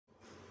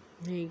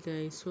Hey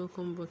guys,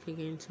 welcome back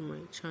again to my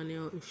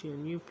channel. If you're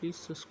new, please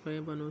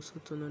subscribe and also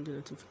turn on the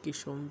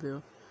notification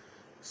bell.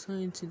 So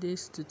in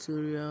today's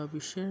tutorial, I'll be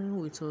sharing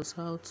with us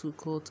how to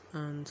cut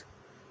and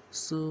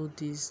sew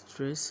this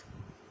dress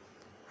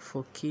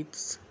for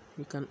kids.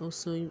 You can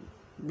also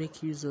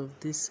make use of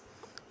this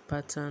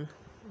pattern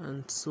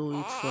and sew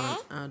it for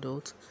an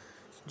adult.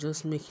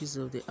 Just make use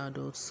of the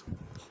adult's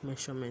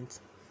measurement,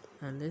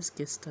 and let's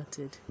get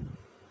started.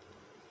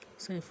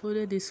 So I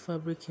folded this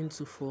fabric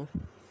into four,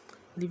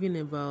 leaving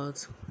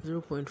about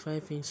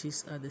 0.5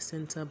 inches at the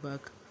center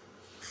back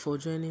for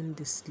joining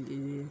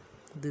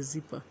the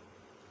zipper.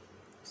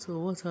 So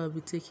what I'll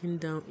be taking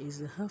down is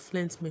the half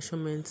length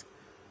measurement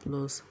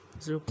plus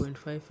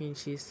 0.5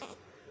 inches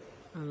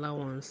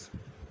allowance,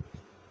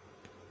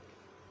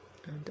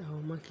 and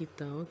I'll mark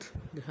it out,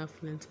 the half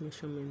length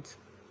measurement.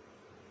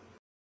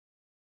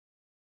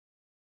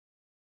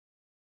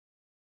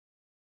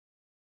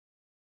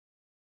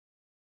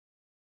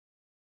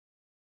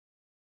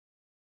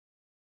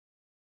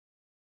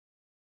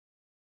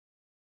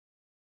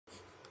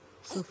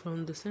 So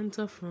from the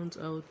center front,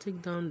 I will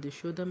take down the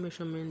shoulder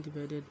measurement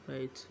divided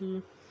by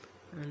 2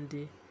 and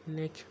the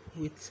neck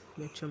width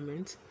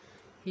measurement.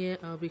 Here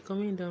I'll be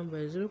coming down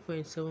by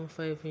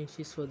 0.75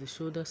 inches for the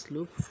shoulder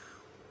slope,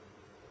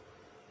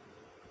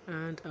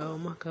 and I'll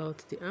mark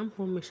out the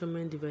armhole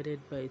measurement divided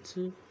by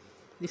 2.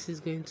 This is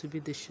going to be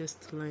the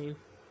chest line.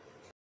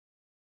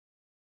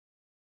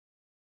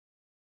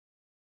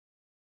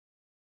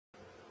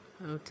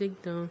 I'll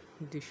take down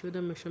the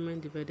shoulder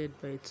measurement divided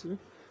by 2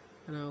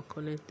 and I'll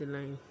connect the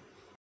line.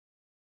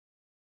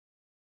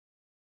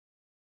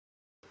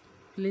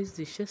 Place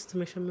the chest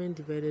measurement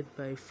divided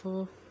by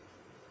 4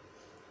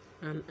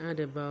 and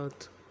add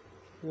about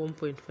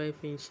 1.5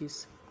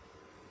 inches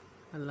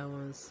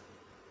allowance.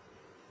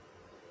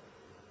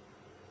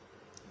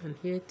 And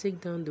here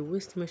take down the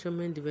waist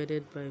measurement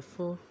divided by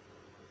 4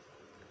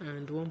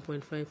 and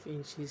 1.5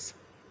 inches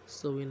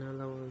sewing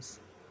allowance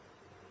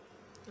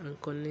and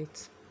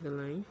connect the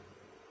line.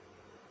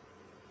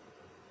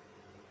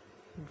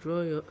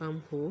 Draw your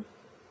armhole.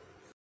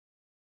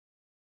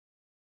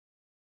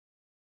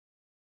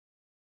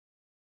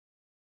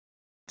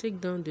 Take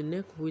down the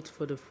neck width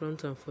for the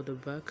front and for the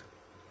back.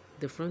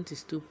 The front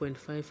is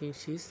 2.5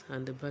 inches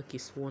and the back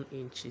is 1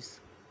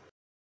 inches.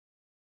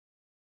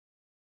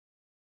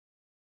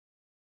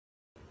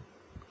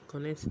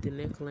 Connect the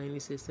neckline.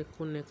 It's a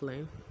circle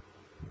neckline,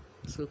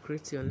 so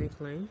create your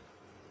neckline.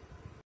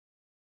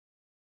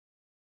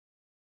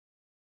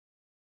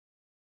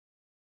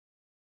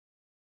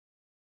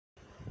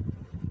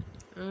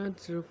 Add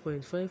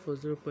 0.5 or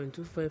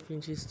 0.25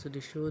 inches to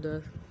the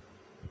shoulder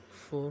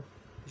for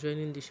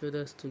joining the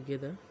shoulders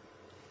together.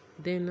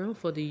 Then now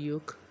for the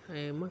yoke,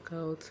 I mark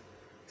out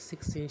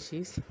 6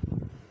 inches,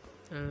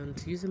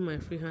 and using my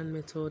freehand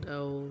method,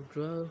 I'll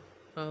draw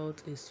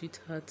out a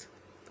sweetheart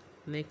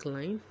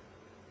neckline.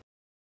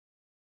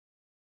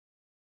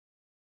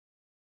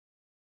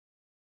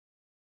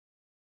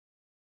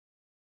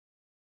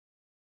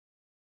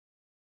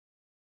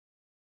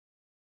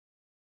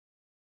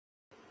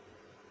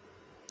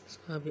 So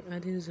I'll be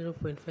adding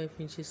 0.5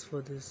 inches for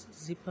this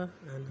zipper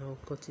and I'll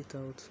cut it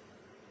out.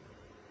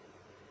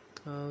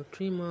 I'll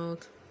trim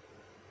out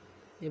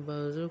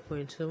about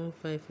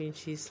 0.75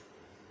 inches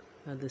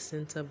at the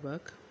center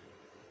back.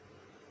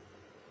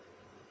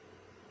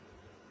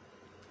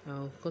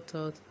 I'll cut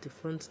out the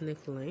front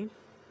neckline,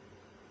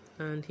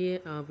 and here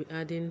I'll be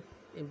adding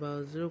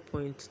about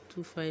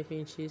 0.25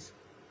 inches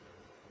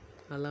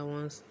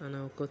allowance and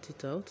I'll cut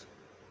it out.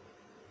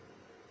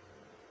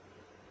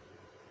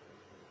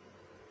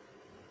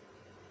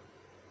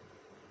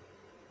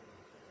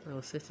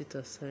 I'll set it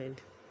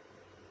aside.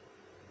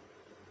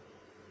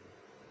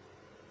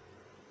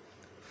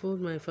 Fold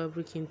my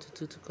fabric into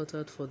two to cut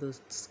out for the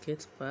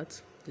skirt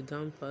part, the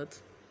down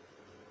part.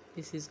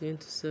 This is going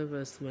to serve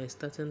as my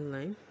starting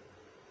line.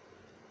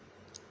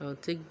 I'll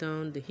take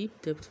down the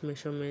hip depth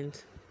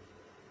measurement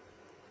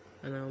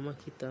and I'll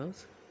mark it out.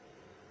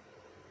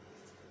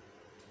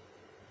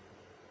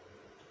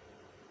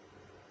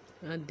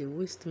 Add the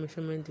waist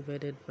measurement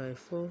divided by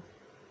 4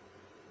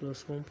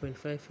 plus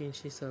 1.5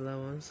 inches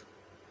allowance,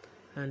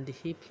 and the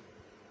hip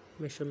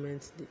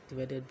measurement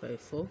divided by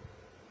 4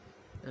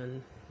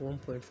 and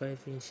 1.5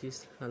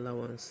 inches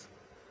allowance.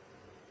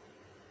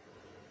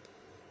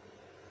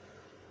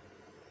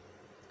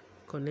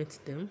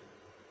 Connect them.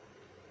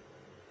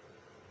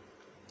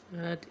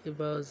 Add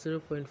about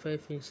 0.5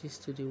 inches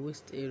to the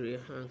waist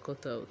area and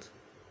cut out.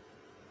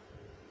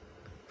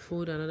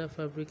 Fold another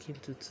fabric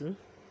into two,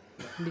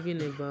 leaving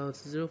about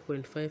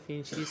 0.5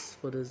 inches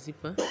for the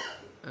zipper,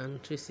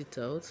 and trace it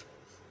out.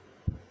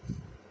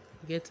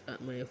 Get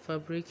at my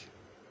fabric.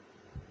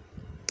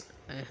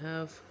 I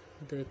have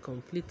the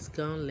complete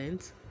gown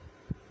length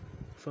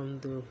from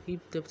the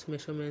hip depth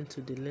measurement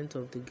to the length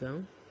of the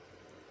gown,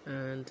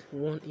 and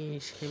 1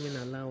 inch hemming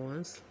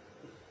allowance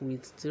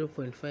with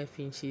 0.5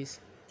 inches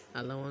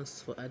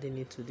allowance for adding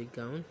it to the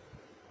gown,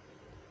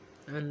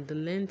 and the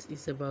length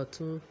is about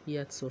 2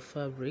 yards of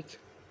fabric.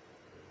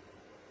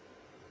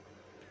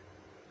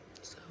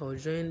 I'll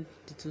join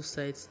the two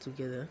sides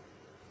together,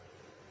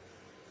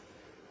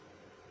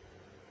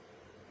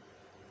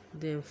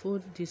 then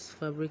fold this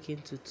fabric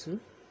into two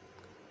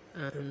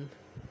and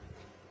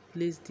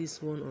place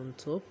this one on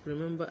top.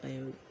 Remember,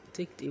 I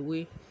take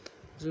away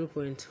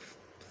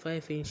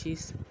 0.5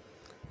 inches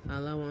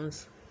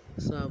allowance,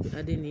 so I'll be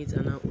adding it,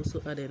 and I'll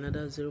also add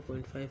another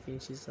 0.5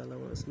 inches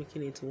allowance,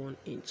 making it 1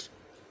 inch.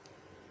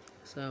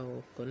 So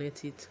I'll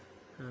connect it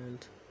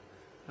and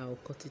I'll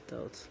cut it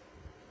out.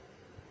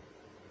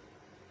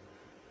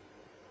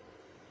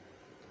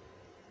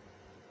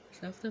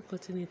 So after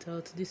cutting it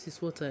out, this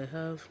is what I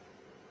have.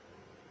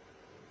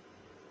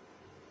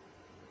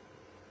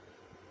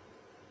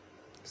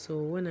 So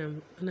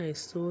when I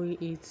sew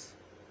it,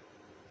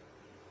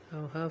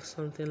 I'll have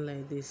something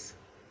like this.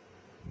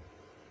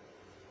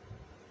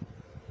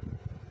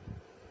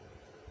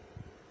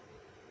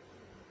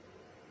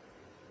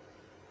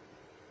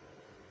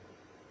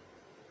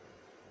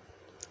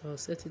 I'll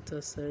set it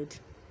aside.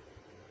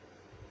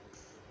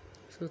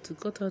 So to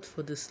cut out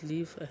for the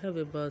sleeve, I have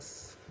about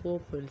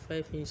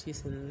 4.5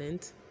 inches in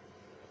length,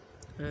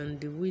 and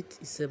the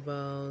width is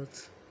about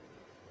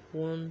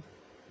 1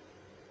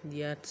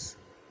 yard.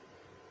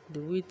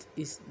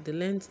 The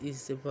length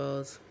is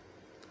about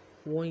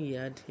 1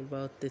 yard,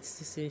 about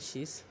 36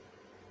 inches,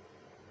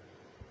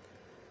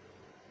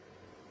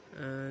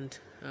 and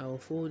I'll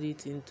fold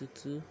it into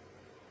two,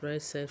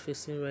 right side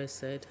facing right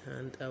side,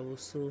 and I will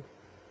sew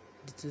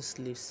the two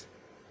sleeves.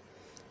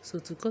 So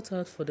to cut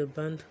out for the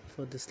band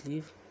for the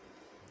sleeve,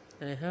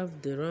 I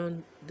have the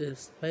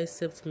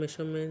bicep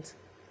measurement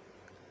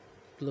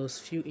plus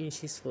few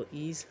inches for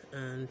ease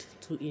and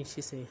 2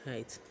 inches in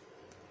height,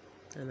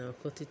 and I'll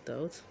cut it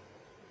out.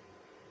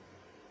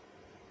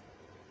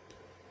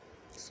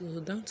 So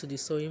down to the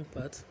sewing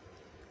part,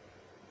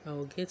 I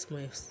will get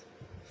my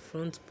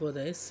front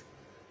borders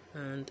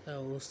and I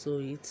will sew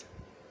it.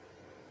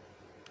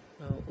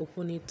 I'll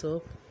open it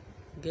up,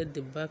 get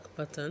the back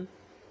pattern,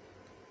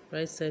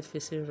 right side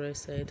facing right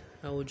side.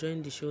 I will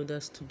join the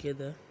shoulders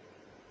together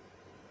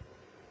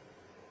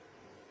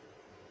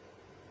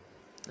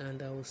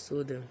and I will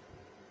sew them.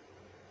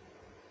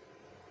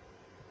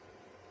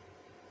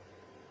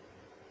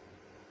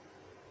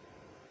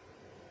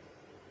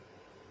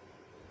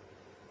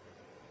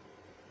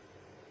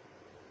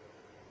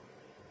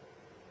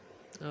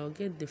 I'll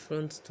get the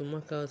front to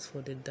mark out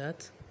for the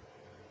dart.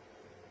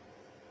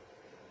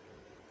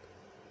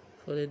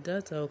 For the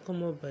dart, I'll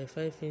come up by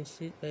 4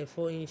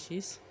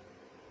 inches,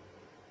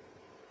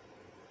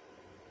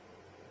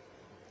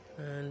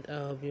 and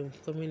I'll be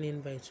coming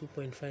in by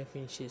 2.5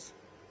 inches.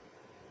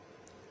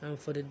 And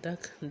for the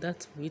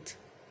dart width,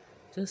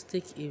 just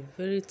take a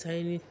very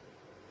tiny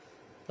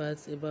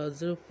part, about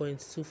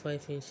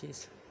 0.25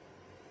 inches,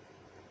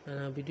 and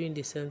I'll be doing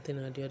the same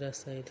thing on the other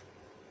side.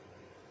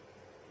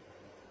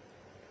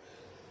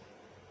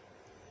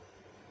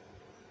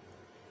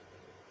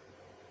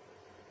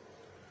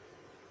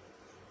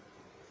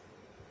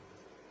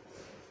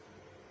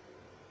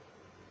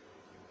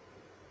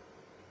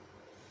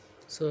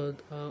 So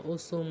I'll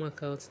also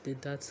mark out the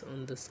darts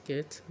on the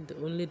skirt,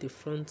 only the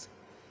front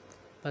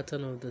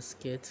pattern of the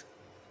skirt.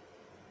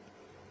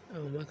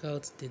 I'll mark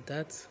out the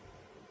darts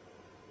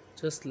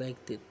just like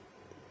the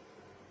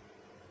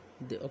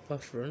upper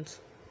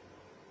front.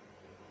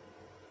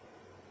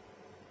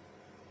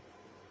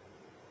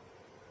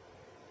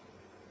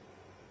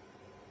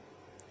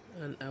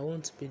 And I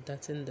won't be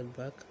darting the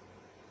back,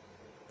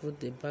 put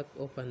the back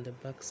up and the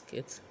back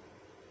skirt.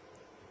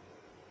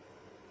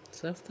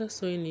 So after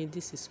sewing it,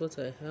 this is what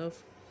I have.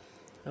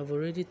 I've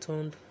already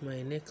turned my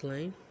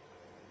neckline.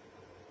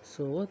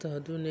 So what I'll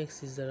do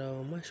next is that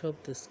I'll mash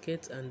up the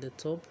skirt and the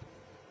top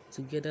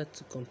together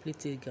to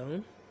complete a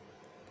gown.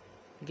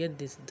 Get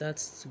these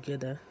darts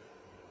together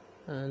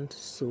and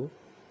sew.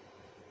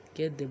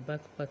 Get the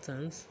back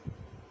patterns,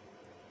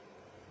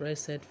 right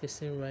side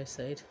facing right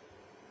side,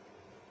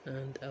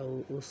 and I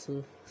will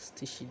also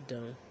stitch it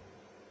down.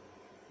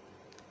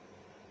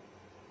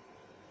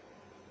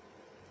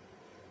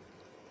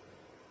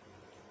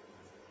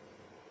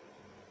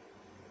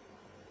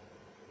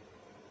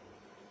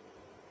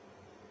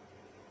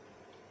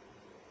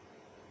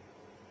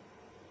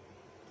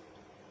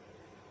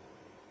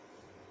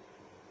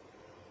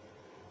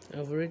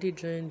 I've already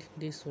joined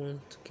this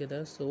one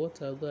together, so what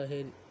I'll go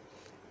ahead,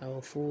 I'll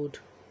fold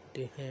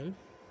the hem,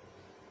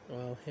 or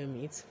I'll hem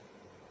it.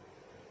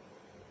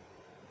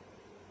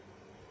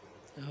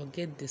 I'll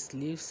get the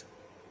sleeves,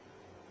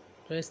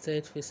 right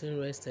side facing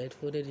right side,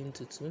 folded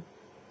into two.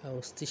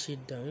 I'll stitch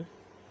it down,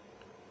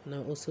 and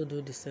I'll also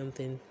do the same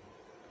thing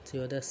to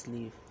the other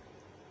sleeve.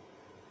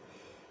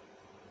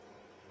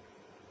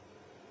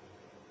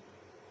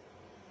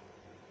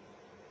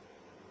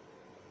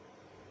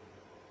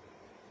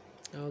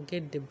 I'll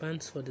get the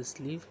bands for the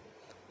sleeve,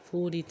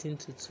 fold it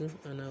into two,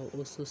 and I'll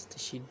also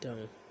stitch it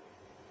down.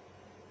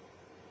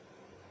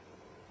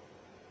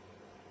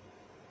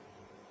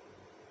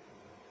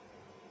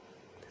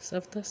 So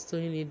after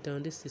sewing it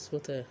down, this is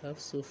what I have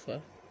so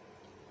far.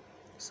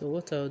 So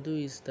what I'll do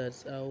is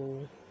that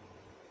I'll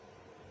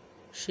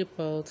shape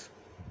out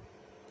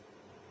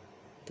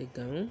the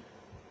gown.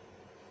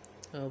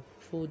 I'll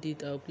fold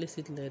it, I'll place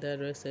it like that,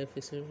 right side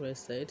facing right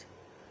side,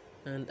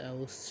 and I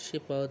will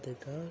shape out the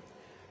gown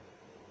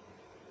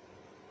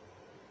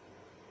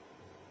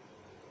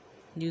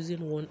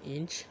using 1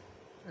 inch,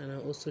 and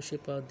I'll also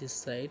shape out this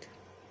side,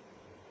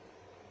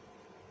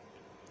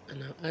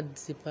 and I'll add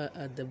zipper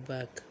at the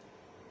back.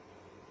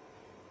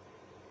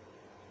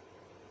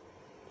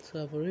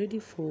 So I've already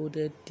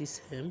folded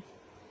this hem,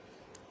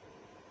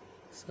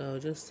 so I'll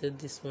just set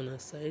this one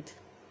aside.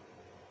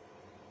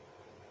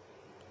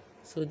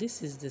 So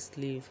this is the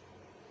sleeve.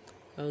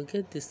 I'll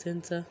get the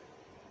center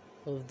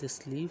of the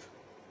sleeve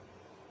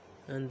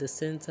and the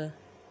center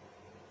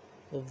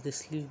of the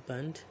sleeve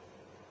band,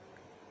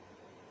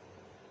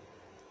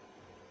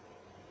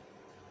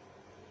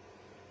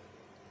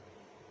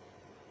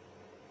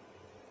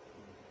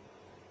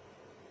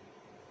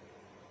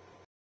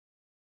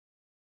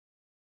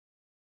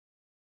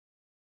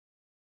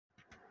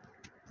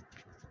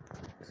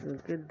 so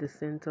get the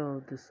center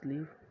of the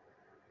sleeve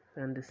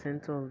and the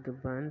center of the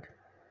band,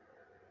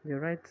 the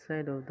right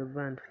side of the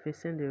band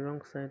facing the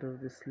wrong side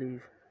of the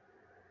sleeve,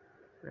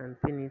 and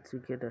pin it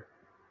together.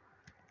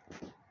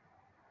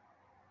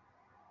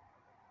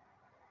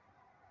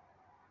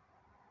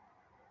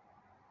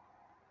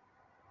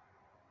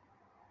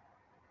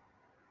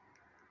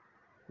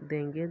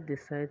 Then get the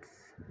side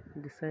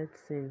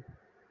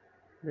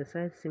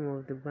seam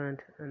of the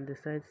band and the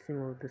side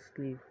seam of the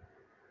sleeve.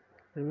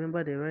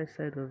 Remember the right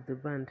side of the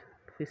band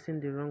facing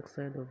the wrong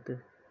side of the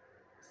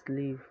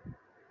sleeve,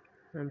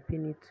 and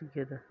pin it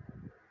together.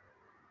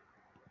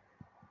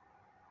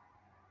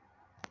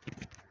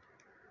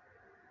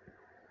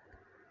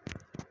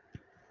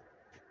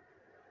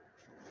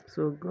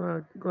 So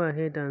go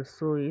ahead and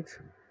sew it.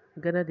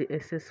 Gather the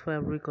excess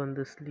fabric on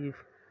the sleeve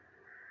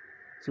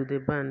to the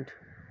band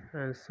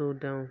and sew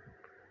down.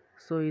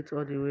 Sew it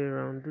all the way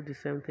around. Do the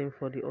same thing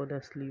for the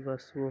other sleeve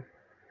as well.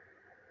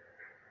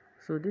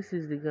 So this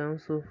is the gown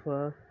so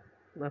far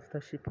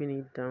after shipping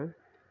it down.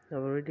 I've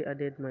already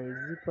added my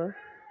zipper.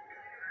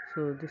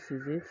 So this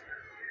is it.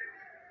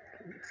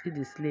 See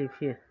the sleeve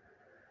here.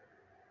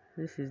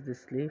 This is the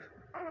sleeve.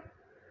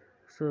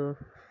 So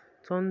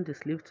turn the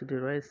sleeve to the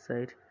right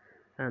side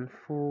and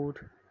fold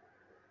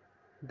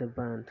the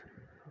band.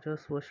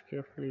 Just watch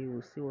carefully, you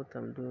will see what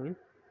I'm doing.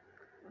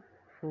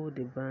 Fold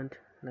the band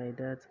like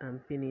that and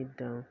pin it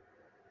down.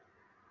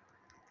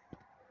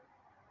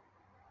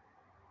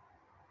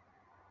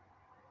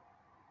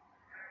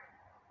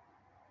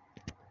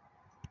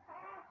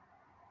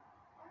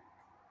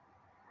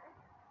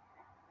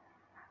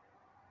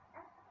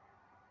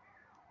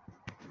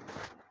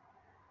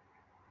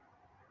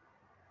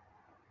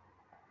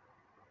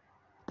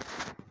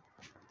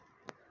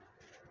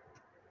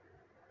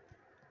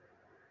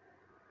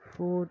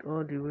 Fold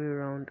all the way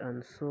around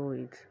and sew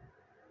it.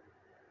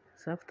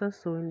 So after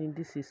sewing it,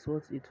 this is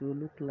what it will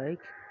look like.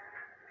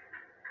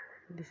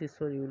 This is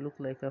what it will look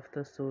like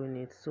after sewing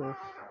it. So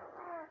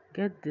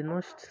get the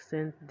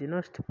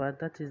notched part,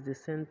 that is the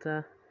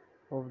center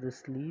of the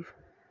sleeve,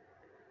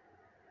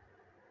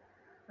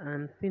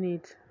 and pin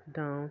it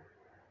down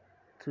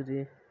to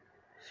the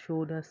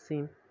shoulder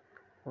seam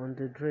on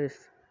the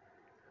dress,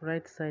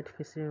 right side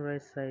facing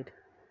right side.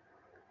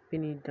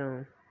 Pin it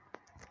down.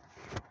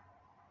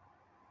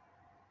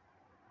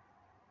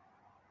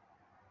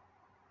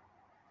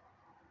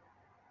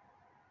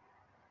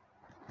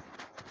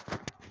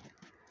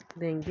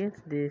 Then get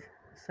the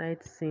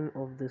side seam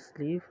of the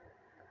sleeve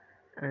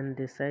and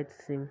the side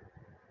seam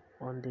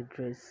on the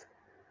dress,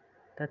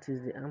 that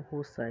is the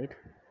armhole side.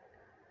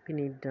 Pin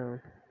it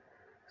down.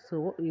 So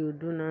what you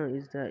do now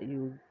is that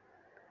you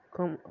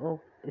come up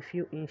a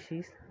few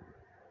inches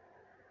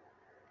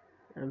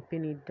and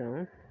pin it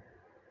down,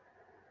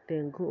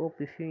 then go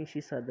up a few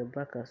inches at the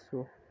back as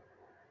well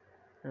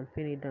and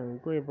pin it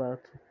down. Go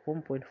about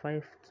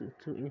 1.5 to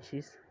 2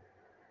 inches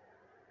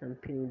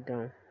and pin it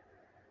down.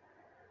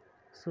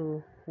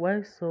 So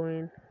while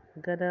sewing,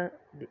 gather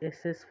the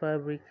excess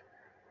fabric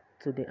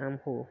to the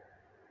armhole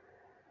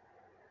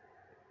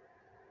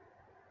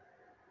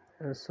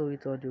and sew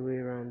it all the way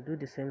around. Do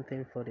the same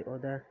thing for the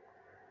other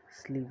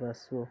sleeve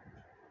as well.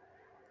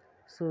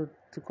 So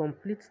to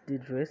complete the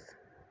dress,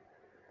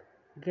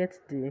 get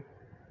the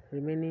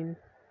remaining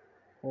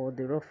or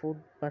the ruffled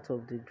part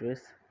of the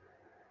dress,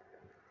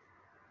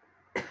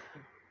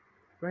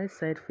 right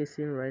side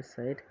facing right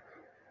side.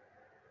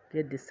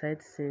 Get the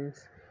side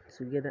seams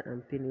together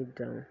and pin it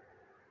down.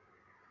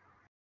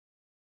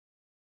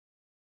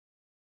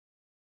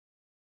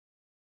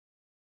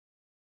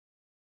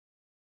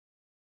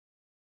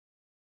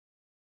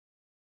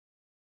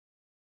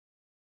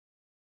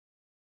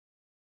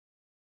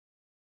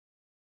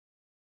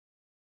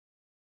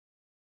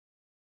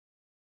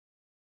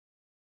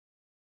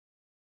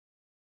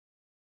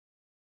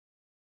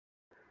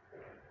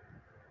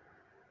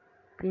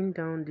 Pin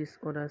down this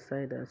other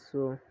side as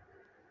well.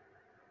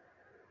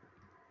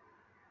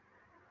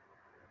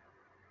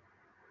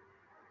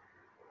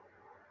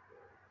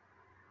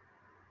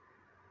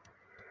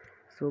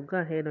 So go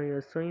ahead on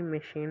your sewing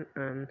machine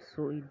and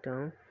sew it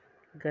down.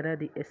 gather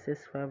the excess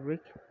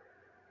fabric.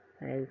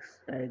 I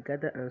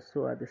gather and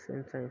sew at the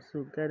same time.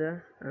 So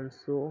gather and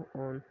sew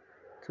on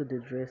to the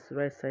dress,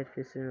 right side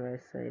facing right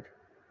side.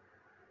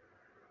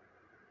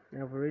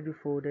 I've already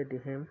folded the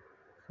hem,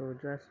 so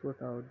that's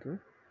what I'll do.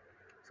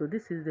 So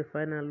this is the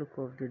final look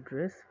of the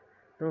dress.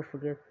 Don't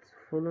forget to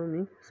follow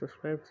me,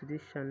 subscribe to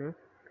this channel,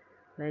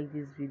 like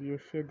this video,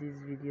 share this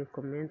video,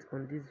 comment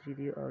on this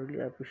video. I really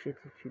appreciate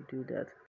if you do that.